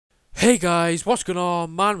Hey guys, what's going on?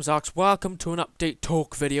 My name's Alex. Welcome to an update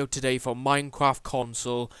talk video today for Minecraft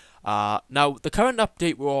console. Now, the current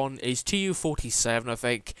update we're on is TU47, I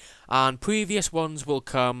think, and previous ones will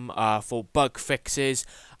come for bug fixes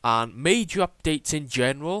and major updates in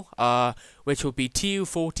general, which will be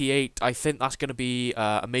TU48. I think that's going to be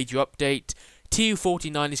a major update.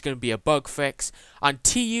 TU49 is going to be a bug fix, and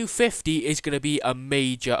TU50 is going to be a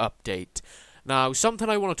major update. Now, something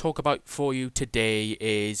I want to talk about for you today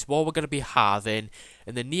is what we're going to be having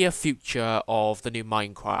in the near future of the new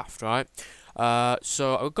Minecraft, right?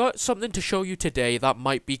 So I've got something to show you today that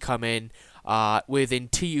might be coming within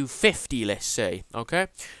TU50, let's say, okay?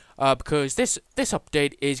 Because this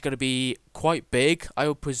update is going to be quite big, I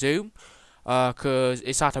would presume, because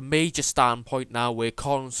it's at a major standpoint now where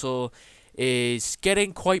console is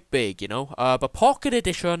getting quite big, you know? But Pocket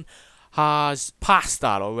Edition has passed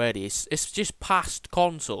that already. It's just past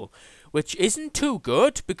console, which isn't too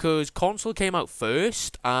good because console came out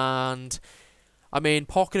first, and I mean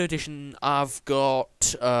Pocket Edition I've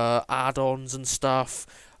got add-ons and stuff.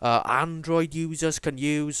 Android users can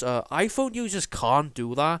use. iPhone users can't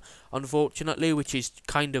do that, unfortunately, which is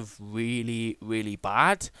kind of really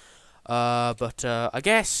bad. But I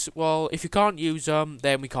guess, well, if you can't use them,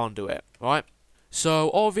 then we can't do it, right?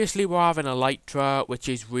 So obviously we're having Elytra, which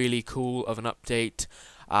is really cool of an update.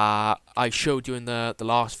 I showed you in the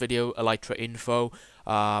last video Elytra info.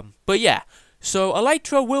 But yeah, so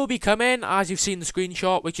Elytra will be coming, as you've seen the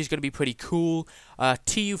screenshot, which is going to be pretty cool.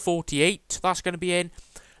 TU48, that's going to be in.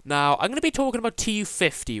 Now, I'm going to be talking about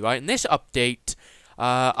TU50, right? In this update,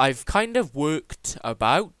 I've kind of worked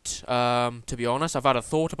about, to be honest. I've had a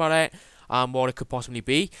thought about it and what it could possibly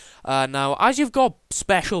be. Now, as you've got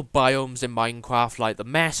special biomes in Minecraft, like the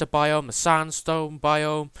Mesa biome, the Sandstone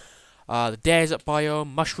biome, the Desert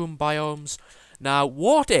biome, Mushroom biomes. Now,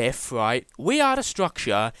 what if, right, we had a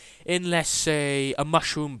structure in, let's say, a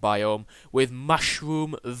Mushroom biome with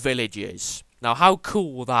mushroom villages? Now, how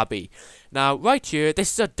cool will that be? Now, right here,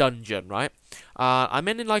 this is a dungeon, right? I'm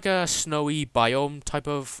in like a snowy biome type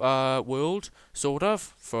of world, sort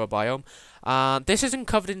of, for a biome. This isn't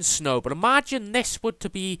covered in snow, but imagine this would to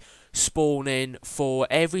be spawning for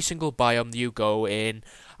every single biome that you go in,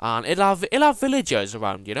 and it'll have villagers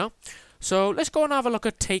around, you know. So let's go and have a look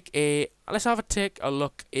at take a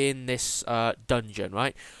look in this dungeon,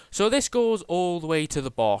 right? So this goes all the way to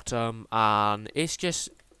the bottom, and it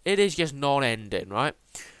is just non-ending, right?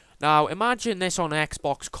 Now imagine this on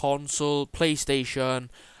Xbox console, PlayStation,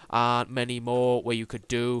 and many more where you could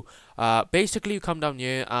do. Basically, you come down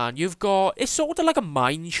here and you've got, it's sort of like a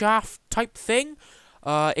mine shaft type thing,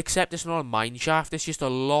 except it's not a mine shaft. It's just a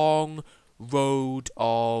long road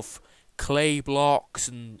of clay blocks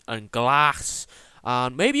and glass,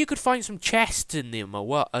 and maybe you could find some chests in them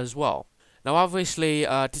as well. Now, obviously,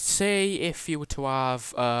 to say if you were to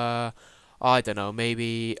have, I don't know,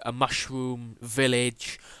 maybe a mushroom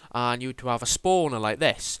village, and you were to have a spawner like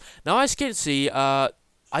this. Now, as you can see,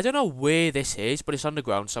 I don't know where this is, but it's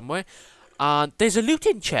underground somewhere. And there's a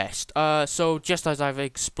looting chest. So just as I've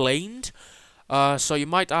explained. So you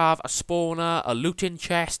might have a spawner, a looting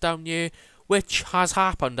chest down here, which has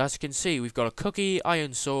happened. As you can see, we've got a cookie,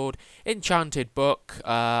 iron sword, enchanted book,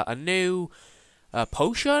 a new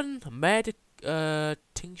potion,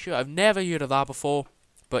 tincture. I've never heard of that before.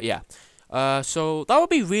 But yeah. So that would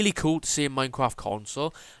be really cool to see in Minecraft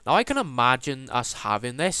console. Now I can imagine us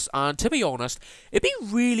having this, and to be honest, it'd be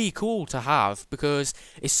really cool to have because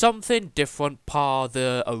it's something different par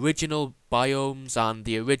the original biomes and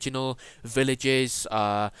the original villages,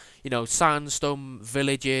 you know, sandstone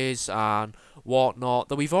villages and whatnot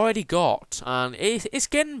that we've already got, and it's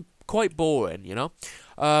getting quite boring, you know.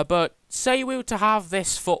 But say we were to have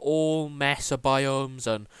this for all Mesa biomes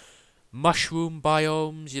and mushroom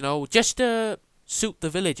biomes, you know, just to suit the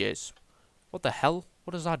villages. What the hell?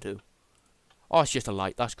 What does that do? Oh, it's just a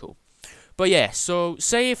light. That's cool. But yeah, so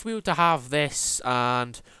say if we were to have this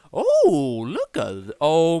and... Oh, look at...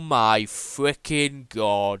 Oh my freaking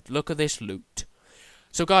god. Look at this loot.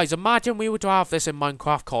 So guys, imagine we were to have this in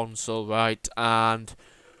Minecraft console, right? And...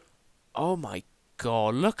 Oh my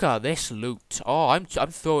god, look at this loot. Oh, I'm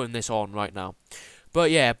throwing this on right now. But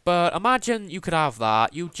yeah, but imagine you could have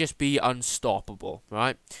that, you'd just be unstoppable,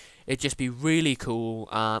 right? It'd just be really cool,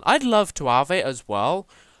 and I'd love to have it as well.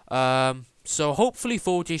 So hopefully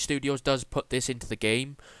 4G Studios does put this into the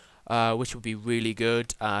game, which would be really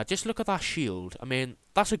good. Just look at that shield. I mean,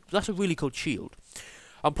 that's a really cool shield.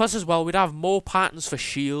 And plus as well, we'd have more patterns for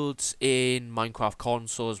shields in Minecraft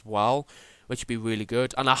console as well, which would be really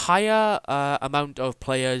good. And a higher amount of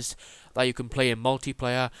players that you can play in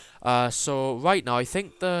multiplayer. So right now, I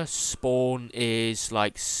think the spawn is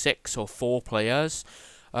like 6 or 4 players.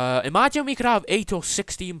 Imagine we could have 8 or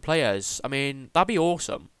 16 players. I mean, that'd be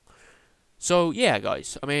awesome. So yeah,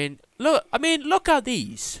 guys. I mean, look at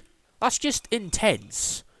these. That's just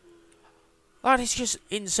intense. That is just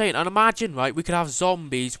insane. And imagine, right, we could have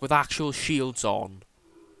zombies with actual shields on.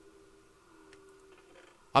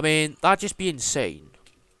 I mean, that'd just be insane.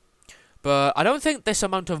 But I don't think this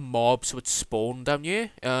amount of mobs would spawn down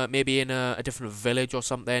here. Maybe in a different village or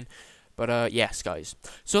something. But yes, guys.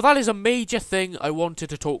 So that is a major thing I wanted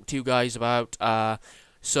to talk to you guys about.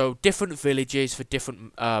 So different villages for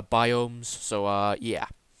different biomes. So yeah.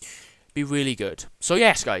 Be really good. So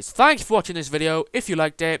yes, guys, thank you for watching this video. If you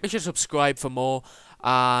liked it, make sure to subscribe for more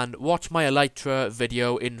and watch my Elytra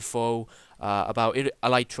video info about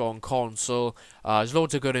Elytra on console. There's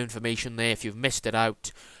loads of good information there if you've missed it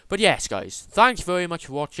out. But yes, guys, thank you very much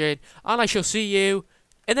for watching, and I shall see you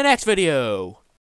in the next video.